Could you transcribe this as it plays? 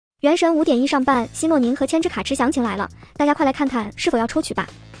原神5.1上半，希诺宁和千只卡池详情来了，大家快来看看是否要抽取吧。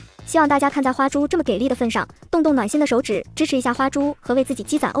希望大家看在花猪这么给力的份上，动动暖心的手指，支持一下花猪和为自己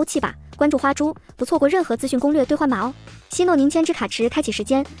积攒欧气吧。关注花猪，不错过任何资讯攻略兑换码哦。希诺宁千只卡池开启时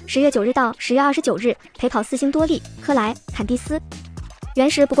间10月9日到10月29日，陪跑4星多利、科莱、坎蒂斯。原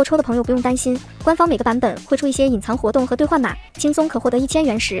石不够抽的朋友不用担心，官方每个版本会出一些隐藏活动和兑换码，轻松可获得1000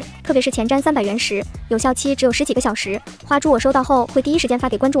原石，特别是前瞻300原石，有效期只有10几个小时。花猪我收到后会第一时间发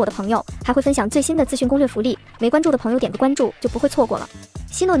给关注我的朋友，还会分享最新的资讯攻略福利，没关注的朋友点个关注就不会错过了。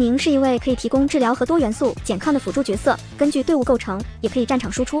希诺宁是一位可以提供治疗和多元素减抗的辅助角色，根据队伍构成也可以战场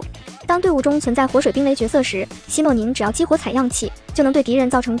输出。当队伍中存在火水冰雷角色时，希诺宁只要激活采样器，就能对敌人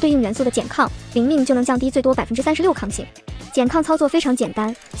造成对应元素的减抗，零命就能降低最多36%抗性。减抗操作非常简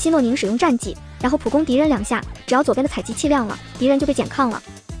单，希诺宁使用战技，然后普攻敌人2下，只要左边的采集器亮了，敌人就被减抗了。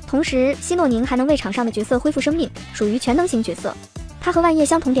同时，希诺宁还能为场上的角色恢复生命，属于全能型角色。它和万叶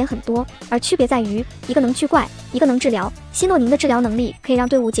相同点很多，而区别在于一个能驱怪，一个能治疗。希诺宁的治疗能力可以让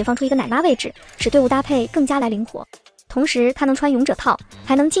队伍解放出一个奶妈位置，使队伍搭配更加来灵活。同时，它能穿勇者套，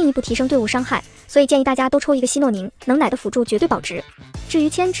还能进一步提升队伍伤害，所以建议大家都抽一个希诺宁，能奶的辅助绝对保值。至于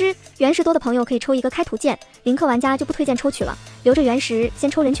千只原石多的朋友可以抽一个开图鉴，零氪玩家就不推荐抽取了，留着原石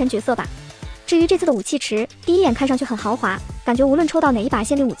先抽人权角色吧。至于这次的武器池，第一眼看上去很豪华，感觉无论抽到哪一把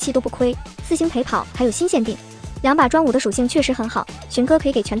限定武器都不亏。4星陪跑还有新限定，2把专武的属性确实很好，寻歌可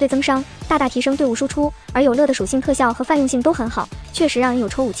以给全队增伤，大大提升队伍输出，而有乐的属性特效和泛用性都很好，确实让人有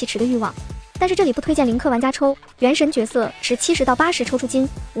抽武器池的欲望。但是这里不推荐零氪玩家抽，原神角色池70到80抽出金，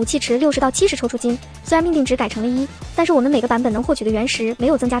武器池60到70抽出金。虽然命定值改成了1，但是我们每个版本能获取的原石没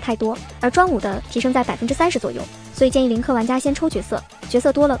有增加太多，而专武的提升在30%左右，所以建议零氪玩家先抽角色，角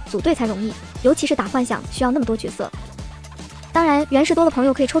色多了组队才容易，尤其是打幻想需要那么多角色。当然，原石多的朋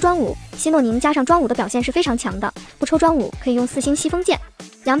友可以抽专武，希诺宁加上专武的表现是非常强的，不抽专武可以用4星西风剑。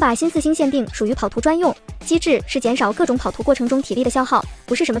2把新4星限定属于跑图专用，机制是减少各种跑图过程中体力的消耗，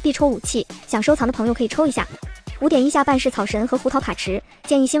不是什么必抽武器，想收藏的朋友可以抽一下。5.1下半是草神和胡桃卡池，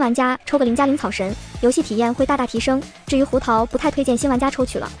建议新玩家抽个0+0草神，游戏体验会大大提升。至于胡桃，不太推荐新玩家抽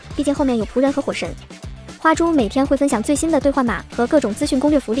取了，毕竟后面有仆人和火神。花猪每天会分享最新的兑换码和各种资讯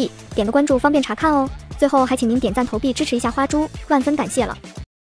攻略福利，点个关注方便查看哦。最后还请您点赞投币支持一下花猪，万分感谢了。